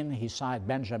Franklin, he cited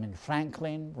Benjamin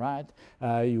Franklin, right?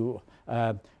 You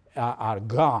are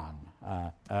gone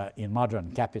in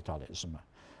modern capitalism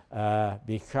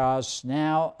because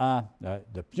now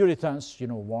the Puritans, you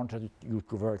know, wanted you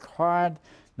to work hard.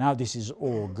 Now this is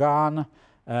all gone.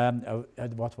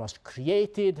 What was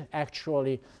created,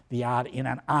 actually, we are in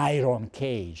an iron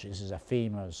cage. This is a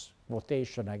famous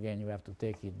quotation. Again, you have to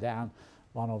take it down.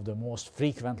 One of the most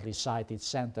frequently cited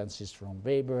sentences from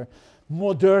Weber.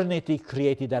 Modernity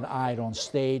created an iron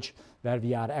stage where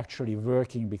we are actually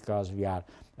working because we are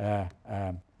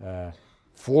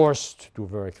forced to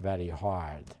work very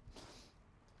hard.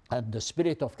 And the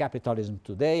Spirit of Capitalism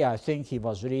today, I think he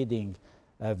was reading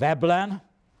Veblen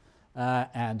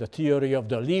and the theory of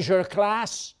the leisure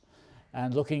class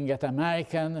and looking at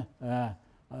American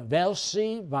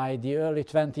wealthy by the early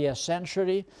 20th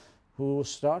century who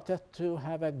started to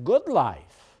have a good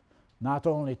life, not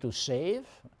only to save.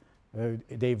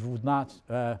 They would not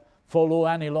follow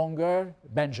any longer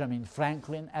Benjamin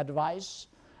Franklin advice.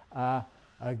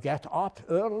 Get up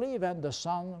early when the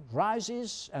sun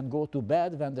rises and go to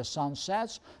bed when the sun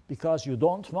sets because you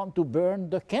don't want to burn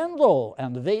the candle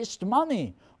and waste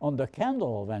money on the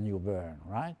candle when you burn,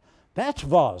 right? That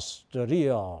was the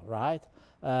real, right,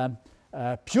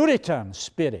 Puritan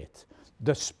spirit.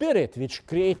 The spirit which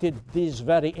created this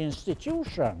very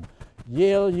institution,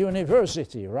 Yale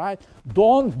University, right?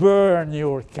 Don't burn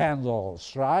your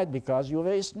candles, right? Because you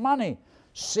waste money.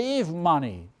 Save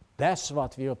money. That's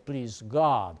what will please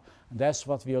God. That's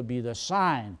what will be the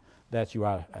sign that you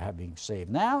are having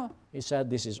saved. Now, he said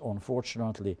this is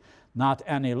unfortunately not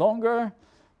any longer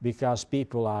because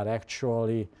people are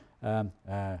actually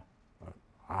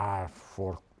are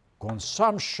for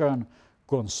consumption,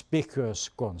 conspicuous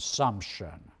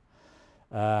consumption.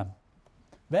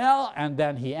 Well, and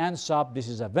then he ends up, this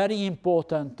is a very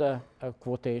important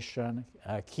quotation,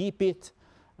 keep it,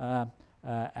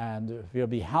 and will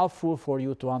be helpful for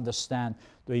you to understand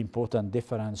the important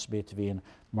difference between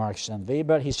Marx and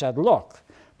Weber. He said, look,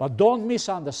 but don't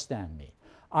misunderstand me.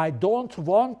 I don't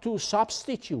want to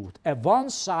substitute a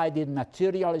one-sided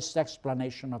materialist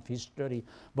explanation of history,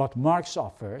 what Marx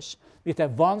offers, with a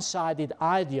one-sided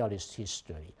idealist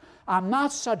history. I'm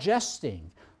not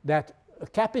suggesting that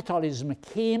capitalism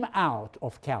came out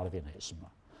of Calvinism.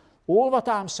 All what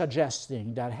I'm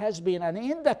suggesting, there has been an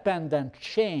independent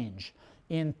change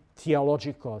in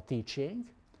theological teaching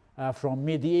from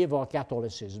medieval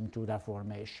Catholicism to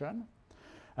Reformation.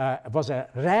 Was a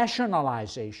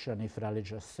rationalization of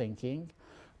religious thinking,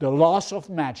 the loss of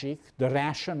magic, the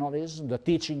rationalism, the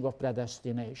teaching of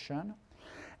predestination.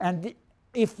 And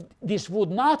if this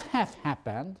would not have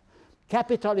happened,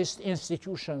 capitalist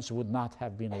institutions would not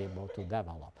have been able to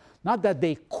develop. Not that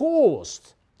they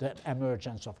caused the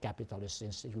emergence of capitalist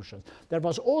institutions. There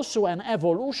was also an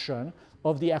evolution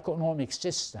of the economic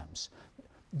systems.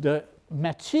 The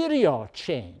material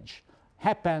change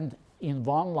happened in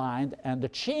one line, and the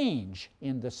change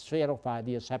in the sphere of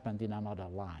ideas happened in another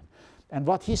line. And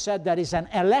what he said, there is an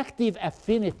elective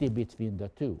affinity between the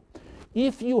two.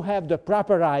 If you have the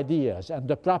proper ideas and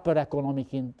the proper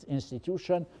economic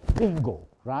institution, bingo,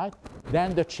 right?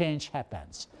 Then the change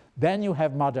happens. Then you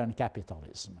have modern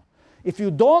capitalism. If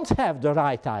you don't have the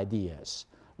right ideas,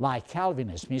 like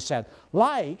Calvinism, he said,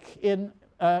 like in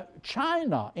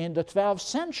China in the 12th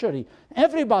century,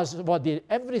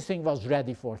 everything was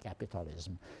ready for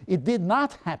capitalism. It did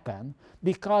not happen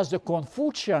because the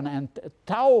Confucian and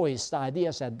Taoist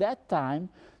ideas at that time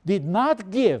did not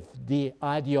give the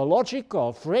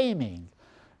ideological framing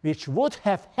which would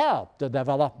have helped the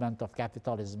development of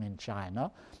capitalism in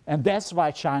China, and that's why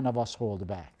China was held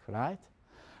back, right?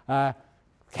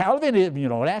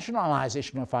 Calvinism,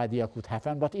 rationalization of idea could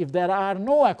happen, but if there are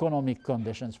no economic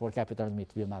conditions for capitalism, it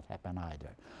will not happen either.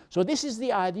 So this is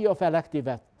the idea of elective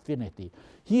affinity.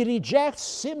 He rejects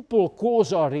simple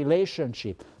causal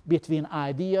relationship between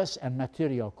ideas and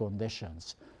material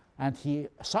conditions, and he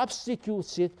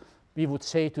substitutes it, we would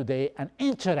say today, an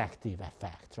interactive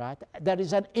effect, right? There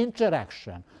is an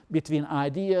interaction between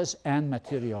ideas and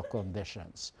material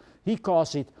conditions. He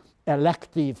calls it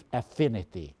elective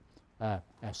affinity.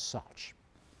 As such.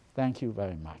 Thank you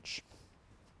very much.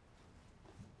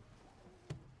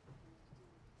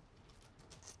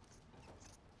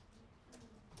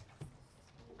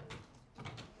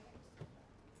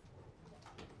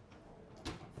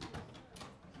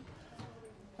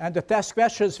 And the test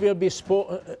questions will be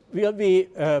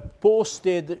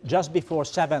posted just before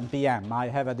 7 p.m. I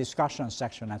have a discussion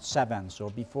section at 7,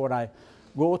 so before I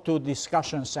go to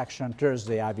discussion section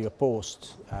Thursday, I will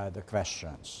post the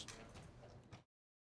questions.